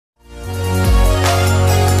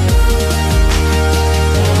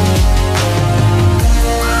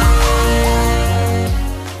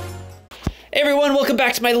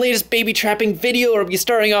to my latest baby trapping video. We'll be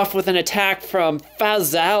starting off with an attack from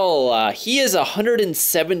Fazal. He is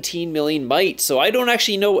 117 million might, so I don't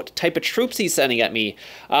actually know what type of troops he's sending at me.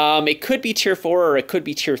 It could be tier 4 or it could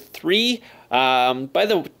be tier 3. By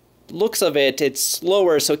the looks of it, it's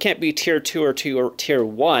slower, so it can't be tier 2 or tier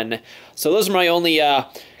 1. So those are my only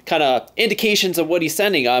kind of indications of what he's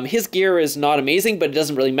sending. His gear is not amazing, but it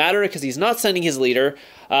doesn't really matter because he's not sending his leader.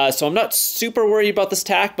 So I'm not super worried about this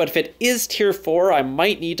attack, but if it is tier 4, I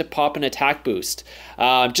might need to pop an attack boost.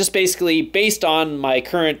 Just basically based on my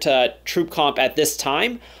current troop comp at this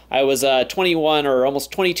time, I was 21 or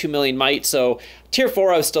almost 22 million might, so tier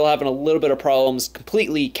 4 I was still having a little bit of problems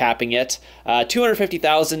completely capping it.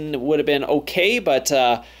 250,000 would have been okay, but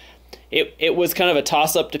it was kind of a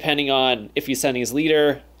toss-up depending on if he's sending his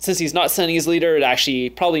leader. Since he's not sending his leader, it actually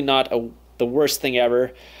probably not the worst thing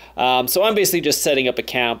ever. So I'm basically just setting up a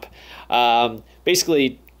camp.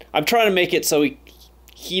 Basically, I'm trying to make it so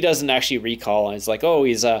he doesn't actually recall. It's like, oh,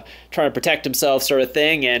 he's trying to protect himself sort of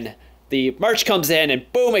thing. And the march comes in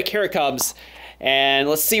and boom, here it comes. And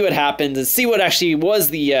let's see what happens and see what actually was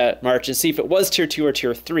the march and see if it was tier 2 or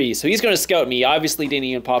tier 3. So he's going to scout me. Obviously didn't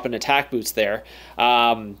even pop an attack boost there.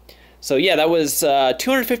 So yeah, that was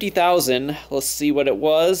 250,000. Let's see what it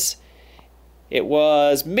was. It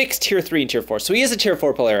was mixed tier 3 and tier 4. So he is a tier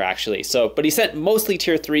 4 player actually. But he sent mostly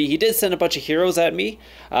tier 3. He did send a bunch of heroes at me.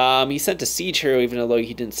 He sent a siege hero even though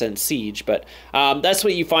he didn't send siege. But that's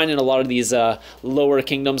what you find in a lot of these lower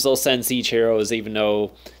kingdoms. They'll send siege heroes even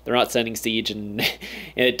though they're not sending siege, and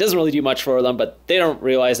it doesn't really do much for them, but they don't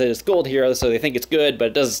realize that it's gold heroes, so they think it's good,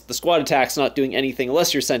 but the squad attack's not doing anything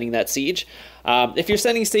unless you're sending that siege. If you're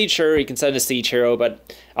sending siege, sure, you can send a siege hero,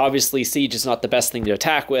 but obviously siege is not the best thing to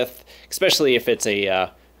attack with, especially if it's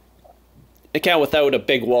a account without a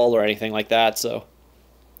big wall or anything like that, so.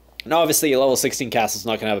 And obviously a level 16 castle's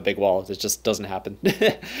not going to have a big wall. It just doesn't happen.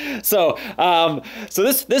 So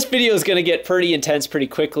this video is going to get pretty intense pretty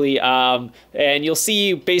quickly. And you'll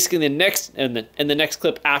see basically in the next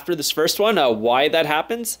clip after this first one why that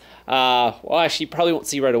happens. Well, actually, you probably won't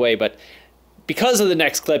see right away, but because of the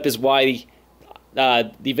next clip is why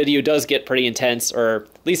the video does get pretty intense, or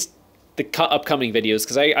at least the upcoming videos,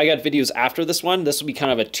 because I got videos after this one. This will be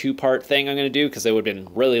kind of a two-part thing I'm going to do, because it would have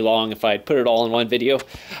been really long if I put it all in one video.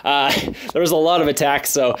 There was a lot of attacks,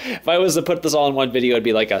 so if I was to put this all in one video, it'd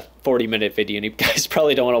be like a 40-minute video, and you guys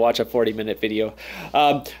probably don't want to watch a 40-minute video.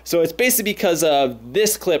 So it's basically because of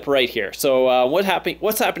this clip right here. So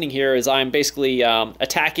what's happening here is I'm basically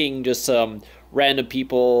attacking just some random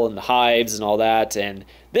people and the hives and all that, and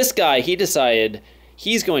this guy, he decided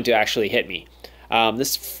he's going to actually hit me.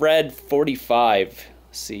 This Fred 45,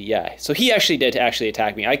 see, yeah, so he actually did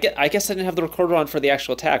attack me. I guess I didn't have the recorder on for the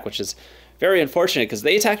actual attack, which is very unfortunate because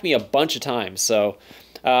they attacked me a bunch of times. So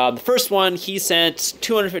the first one, he sent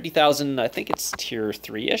 250,000, I think it's tier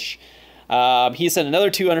 3-ish. He sent another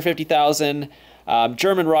 250,000.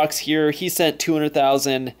 German Rocks here, he sent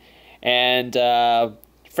 200,000, and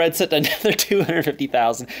Fred sent another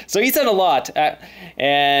 250,000. So he sent a lot,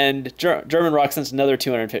 and German Rock sent another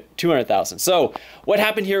 200,000. So what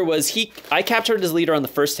happened here was I captured his leader on the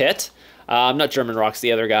first hit. Not German Rock's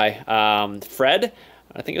the other guy. Fred,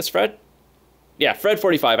 I think it was Fred. Yeah, Fred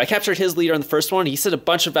 45. I captured his leader on the first one. He sent a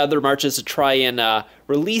bunch of other marches to try and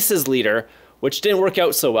release his leader, which didn't work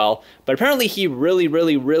out so well. But apparently he really,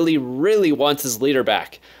 really, really, really wants his leader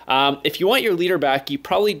back. If you want your leader back, you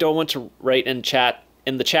probably don't want to write in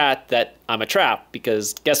the chat that I'm a trap,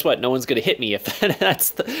 because guess what? No one's going to hit me if that's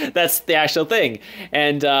the actual thing.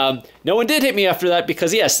 And no one did hit me after that,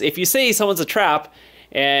 because yes, if you say someone's a trap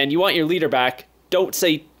and you want your leader back, don't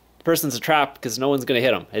say the person's a trap, because no one's going to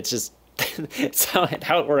hit them. It's just it's how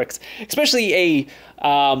it works. Especially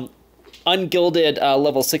a ungilded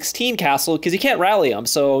level 16 castle, because you can't rally them.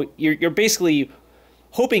 So you're basically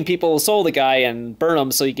hoping people soul the guy and burn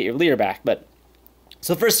him so you get your leader back. But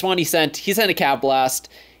so the first one he sent a cav blast.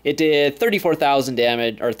 It did 34,000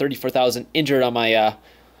 damage, or 34,000 injured on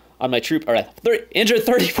my troop, or injured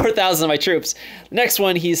 34,000 of my troops. The next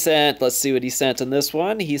one he sent, let's see what he sent on this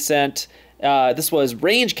one. He sent, this was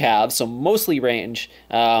range cav, so mostly range,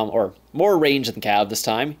 or more range than cav this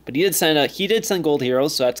time. But he did send gold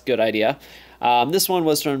heroes, so that's a good idea. This one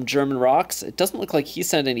was from German Rocks. It doesn't look like he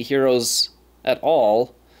sent any heroes at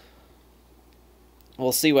all.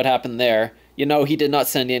 We'll see what happened there. You know, he did not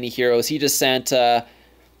send any heroes. He just sent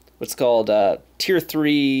what's called tier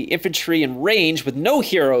 3 infantry and range with no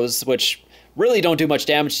heroes, which really don't do much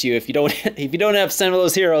damage to you. If you don't have some of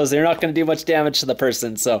those heroes, they're not going to do much damage to the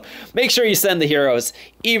person. So make sure you send the heroes.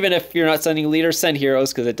 Even if you're not sending leaders, send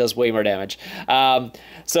heroes, because it does way more damage.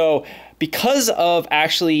 So because of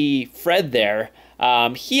actually Fred there,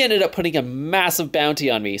 He ended up putting a massive bounty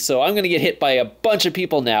on me, so I'm going to get hit by a bunch of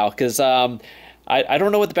people now, because I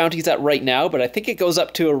don't know what the bounty's at right now, but I think it goes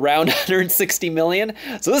up to around 160 million.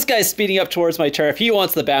 So this guy's speeding up towards my turf. He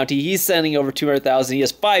wants the bounty. He's sending over 200,000. He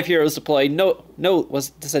has 5 heroes deployed. Was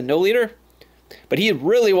this a no leader? But he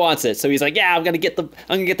really wants it. So he's like, yeah, I'm gonna get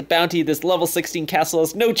the bounty. This level 16 castle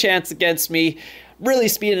has no chance against me. Really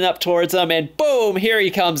speeding up towards him, and boom, here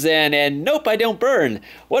he comes in, and nope, I don't burn.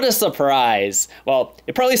 What a surprise. Well,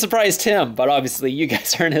 it probably surprised him, but obviously you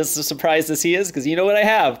guys aren't as surprised as he is, because you know what I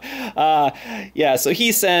have. Yeah, so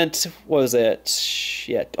he sent, what was it?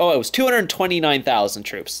 Yeah, oh, it was 229,000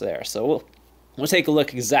 troops there. So we'll take a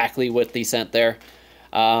look exactly what he sent there.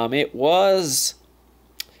 It was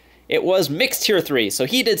mixed tier 3, so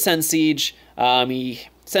he did send siege. He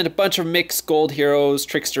sent a bunch of mixed gold heroes,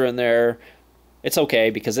 trickster in there. It's okay,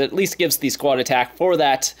 because it at least gives the squad attack for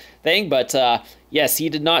that thing, but yes, he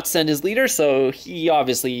did not send his leader, so he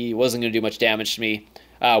obviously wasn't going to do much damage to me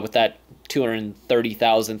with that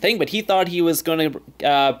 230,000 thing, but he thought he was going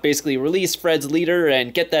to basically release Fred's leader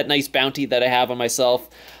and get that nice bounty that I have on myself.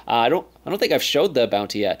 I don't think I've showed the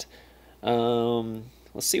bounty yet.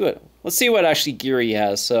 Let's see what actually gear he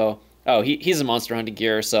has. So, oh, he's a monster hunting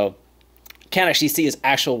gear, so can't actually see his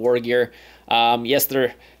actual war gear. Yes,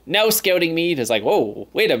 they're now scouting me. It's like, whoa,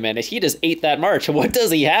 wait a minute, he just ate that march. What does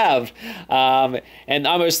he have? And I'm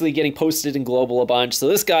obviously getting posted in global a bunch, so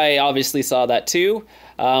this guy obviously saw that too.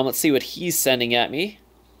 Let's see what he's sending at me.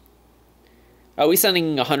 Oh, he's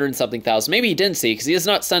sending 100 and something thousand. Maybe he didn't see, because he is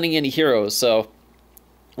not sending any heroes, so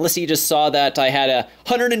unless he just saw that I had a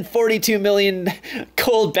 142 million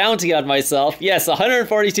gold bounty on myself. Yes,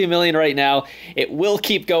 142 million right now. It will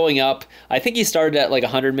keep going up. I think he started at like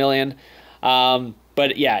 100 million.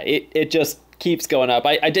 But yeah, it just keeps going up.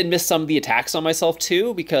 I did miss some of the attacks on myself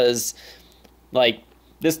too, because like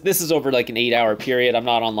this is over like an 8-hour period. I'm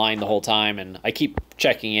not online the whole time, and I keep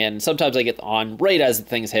checking in. Sometimes I get on right as the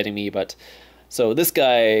thing's hitting me. But so this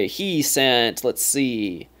guy, he sent, let's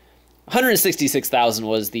see, 166,000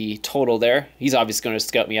 was the total there. He's obviously going to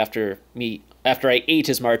scout me after I ate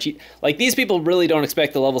his march. Like, these people really don't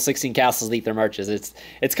expect the level 16 castles to eat their marches.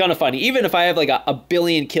 It's kind of funny. Even if I have like a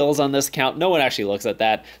billion kills on this account, no one actually looks at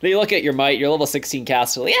that. They look at your might, your level 16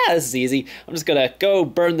 castle. Yeah, this is easy. I'm just gonna go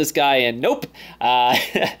burn this guy, and nope.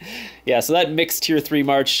 Yeah, so that mixed tier 3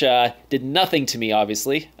 march did nothing to me,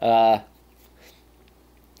 obviously.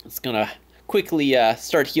 It's gonna quickly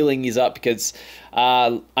start healing these up, because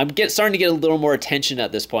I'm starting to get a little more attention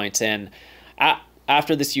at this point, and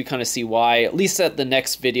after this you kind of see why, at least at the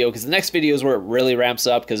next video, because the next video is where it really ramps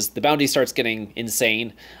up, because the bounty starts getting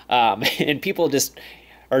insane, and people just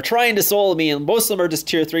are trying to solo me, and most of them are just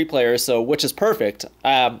tier 3 players, so which is perfect.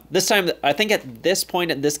 This time, I think at this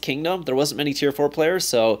point in this kingdom, there wasn't many tier 4 players,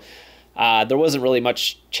 so there wasn't really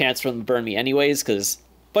much chance for them to burn me anyways, because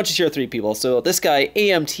bunch of tier 3 people. So this guy,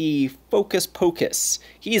 AMT Focus Pocus,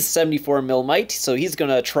 he's 74 mil might, so he's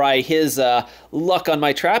gonna try his luck on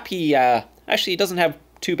my trap. He actually doesn't have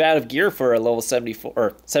too bad of gear for a level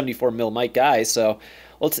 74 mil might guy, so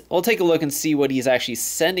we'll take a look and see what he's actually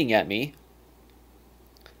sending at me.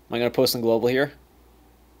 Am I gonna post on global here?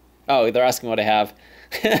 Oh, they're asking what I have.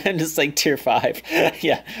 And it's like tier 5.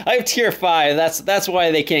 Yeah, I have tier 5. That's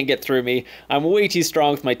why they can't get through me. I'm way too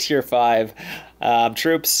strong with my tier 5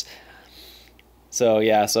 troops. So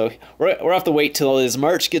yeah, so we'll have to wait till his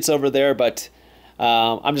march gets over there, but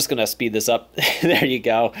I'm just gonna speed this up. There you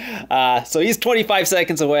go. So he's 25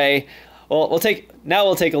 seconds away. Well, we'll take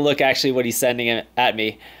a look actually what he's sending at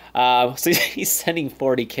me. So he's sending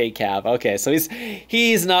 40k cab. Okay, so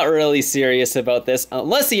he's not really serious about this,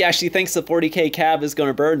 unless he actually thinks the 40k cab is going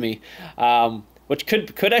to burn me, which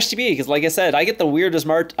could actually be, because like I said, I get the weirdest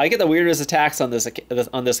attacks on this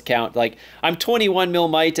account. Like, I'm 21 mil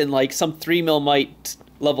might, and like some 3 mil might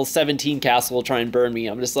level 17 castle will try and burn me.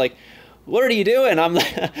 I'm just like, what are you doing? I'm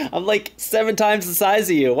like 7 times the size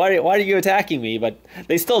of you. Why are you attacking me? But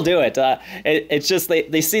they still do it. It's just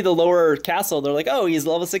they see the lower castle. They're like, oh, he's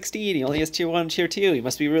level 16. He only has tier 1 and tier 2. He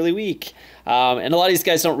must be really weak. And a lot of these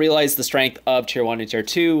guys don't realize the strength of tier 1 and tier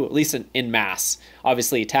 2, at least in mass.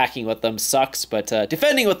 Obviously, attacking with them sucks, but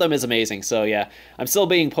defending with them is amazing. So yeah, I'm still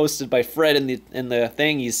being posted by Fred in the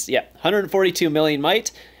thing. He's 142 million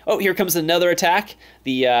might. Oh, here comes another attack.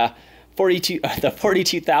 The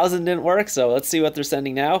 42,000 didn't work, so let's see what they're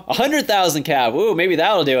sending now. 100,000 cab. Ooh, maybe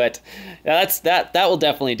that'll do it. That will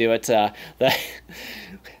definitely do it.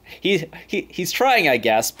 He's trying, I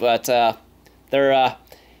guess, but they're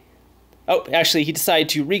oh, actually, he decided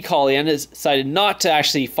to recall in. Decided not to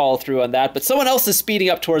actually follow through on that, but someone else is speeding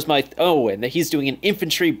up towards my... Oh, and he's doing an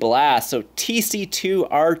infantry blast. So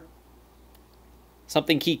TC2R...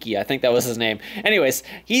 Something Kiki, I think that was his name. Anyways,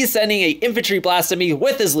 he's sending a infantry blast at me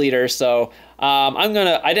with his leader, so I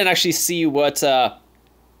didn't actually see what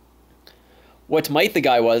might the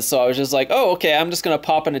guy was, so I was just like, oh, okay, I'm just gonna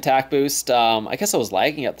pop an attack boost. I guess I was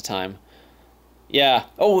lagging at the time. Yeah.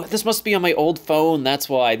 Oh, this must be on my old phone. That's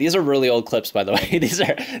why. These are really old clips, by the way. These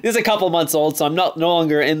are a couple months old, so I'm no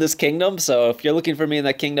longer in this kingdom. So if you're looking for me in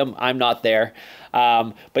that kingdom, I'm not there.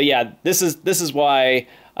 But yeah, this is why.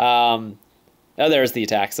 Oh, there's the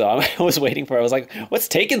attack. So I was waiting for it. I was like, what's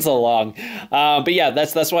taking so long? But yeah,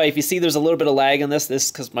 that's why if you see there's a little bit of lag in this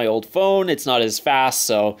is because my old phone, it's not as fast.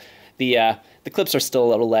 So the clips are still a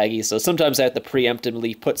little laggy. So sometimes I have to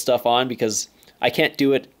preemptively put stuff on because I can't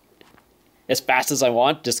do it as fast as I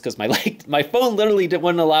want just because my phone literally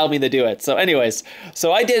wouldn't allow me to do it. So anyways,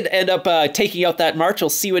 so I did end up taking out that march. We'll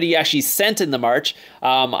see what he actually sent in the march.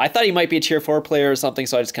 I thought he might be a tier 4 player or something,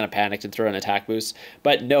 so I just kind of panicked and threw an attack boost.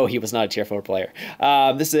 But no, he was not a tier 4 player.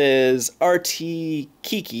 This is RT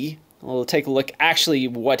Kiki. We'll take a look actually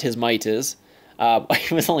what his might is.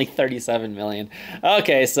 He was only 37 million.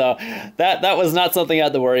 Okay, so that was not something I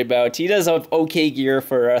had to worry about. He does have okay gear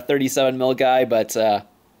for a 37 mil guy, but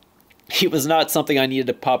he was not something I needed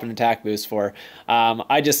to pop an attack boost for.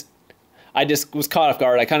 I just was caught off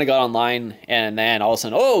guard. I kind of got online, and then all of a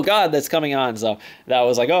sudden, oh god, that's coming on. So that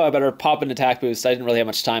was like, oh, I better pop an attack boost. I didn't really have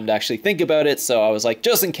much time to actually think about it, so I was like,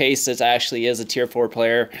 just in case this actually is a tier 4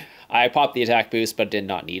 player, I popped the attack boost, but did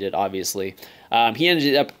not need it, obviously. He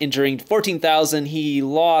ended up injuring 14,000. He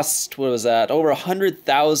lost, what was that, over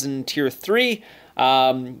 100,000 tier 3.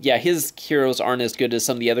 Yeah, his heroes aren't as good as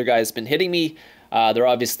some of the other guys been hitting me. They're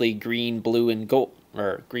obviously green, blue, and gold,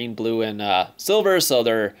 or green, blue, and silver, so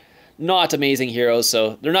they're not amazing heroes,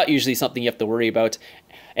 so they're not usually something you have to worry about.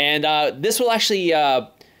 And this will actually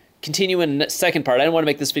continue in the second part. I don't want to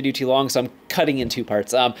make this video too long, so I'm cutting in 2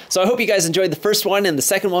 parts. So I hope you guys enjoyed the first one, and the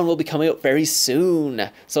second one will be coming out very soon.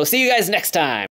 So see you guys next time.